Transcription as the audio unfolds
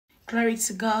Glory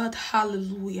to God.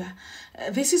 Hallelujah.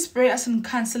 This is Prayers and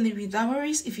Counseling with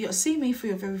Damaris. If you're seeing me for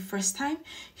your very first time,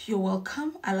 you're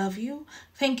welcome. I love you.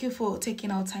 Thank you for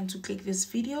taking our time to click this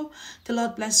video. The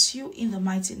Lord bless you in the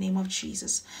mighty name of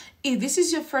Jesus. If this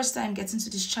is your first time getting to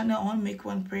this channel, I want to make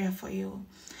one prayer for you.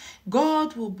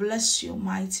 God will bless you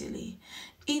mightily.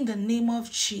 In the name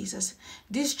of Jesus,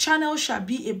 this channel shall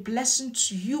be a blessing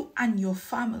to you and your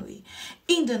family.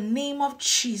 In the name of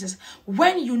Jesus,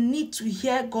 when you need to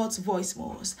hear God's voice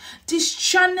most, this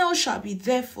channel shall be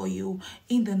there for you.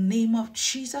 In the name of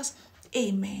Jesus,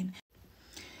 amen.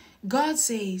 God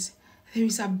says there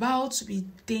is about to be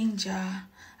danger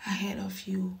ahead of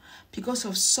you because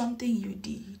of something you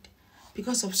did.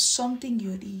 Because of something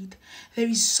you did. There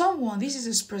is someone, this is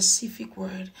a specific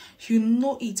word. You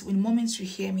know it in moments you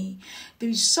hear me. There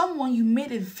is someone, you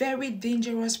made a very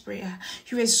dangerous prayer.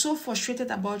 You were so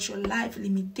frustrated about your life,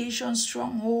 limitations,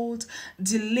 strongholds,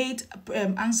 delayed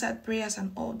answered prayers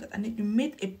and all that. And you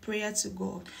made a prayer to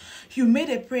God. You made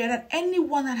a prayer that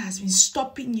anyone that has been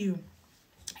stopping you,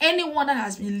 anyone that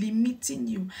has been limiting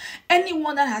you,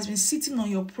 anyone that has been sitting on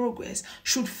your progress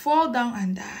should fall down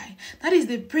and die. That is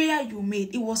the prayer you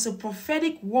made. It was a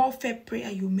prophetic warfare prayer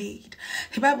you made.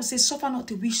 The Bible says, suffer not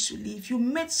the wish to live. You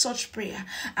made such prayer.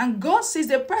 And God says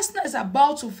the person that is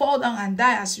about to fall down and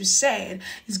die, as you said,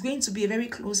 is going to be a very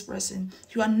close person.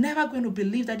 You are never going to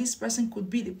believe that this person could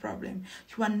be the problem.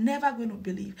 You are never going to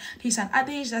believe. There's an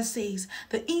adage that says,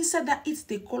 the insect that eats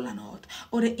the kola nut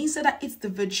or the insect that eats the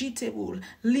vegetable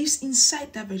lives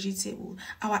inside that vegetable.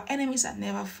 Our enemies are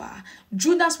never far.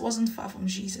 Judas wasn't far from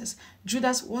Jesus.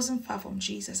 Judas wasn't far from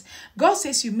Jesus. God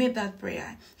says you made that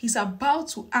prayer. He's about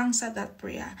to answer that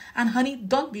prayer. And honey,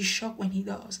 don't be shocked when he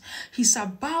does. He's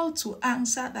about to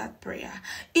answer that prayer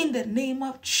in the name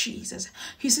of Jesus.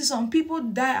 He says some people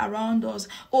die around us,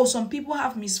 or some people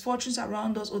have misfortunes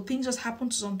around us, or things just happen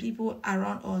to some people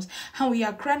around us, and we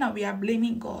are crying and we are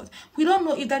blaming God. We don't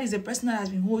know if that is the person that has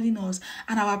been holding us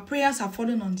and our prayers have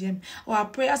fallen on them, or our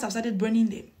prayers have started burning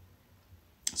them.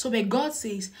 So when God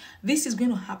says this is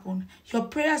going to happen, your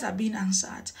prayers are being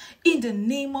answered in the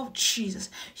name of Jesus.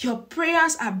 Your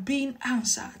prayers are being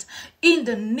answered in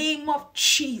the name of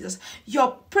Jesus.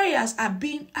 Your prayers are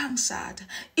being answered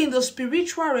in the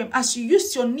spiritual realm as you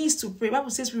use your knees to pray. The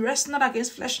Bible says we wrestle not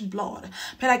against flesh and blood,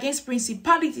 but against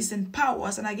principalities and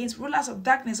powers and against rulers of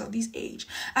darkness of this age.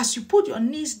 As you put your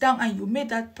knees down and you made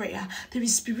that prayer, there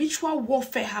is spiritual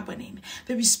warfare happening.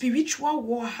 There is spiritual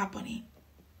war happening.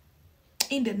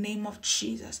 In the name of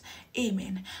Jesus.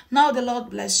 Amen. Now the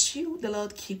Lord bless you. The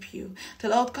Lord keep you. The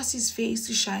Lord cause his face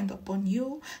to shine upon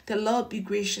you. The Lord be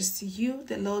gracious to you.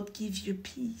 The Lord give you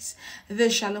peace. The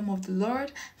shalom of the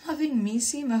Lord. Nothing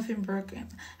missing, nothing broken.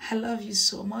 I love you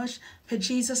so much. But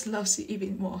Jesus loves you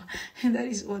even more. And that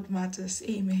is what matters.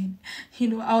 Amen. You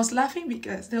know, I was laughing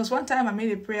because there was one time I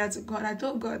made a prayer to God. I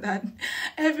told God that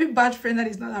every bad friend that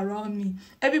is not around me,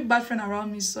 every bad friend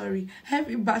around me,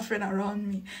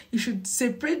 you should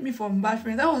separate me from bad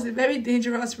friends. That was a very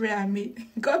dangerous prayer I made.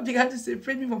 God began to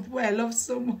separate me from people I love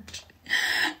so much.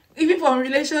 Even from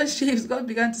relationships, God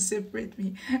began to separate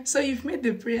me. So you've made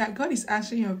the prayer. God is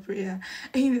answering your prayer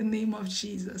in the name of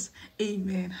Jesus.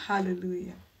 Amen.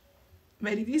 Hallelujah.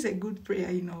 But it is a good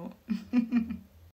prayer, you know.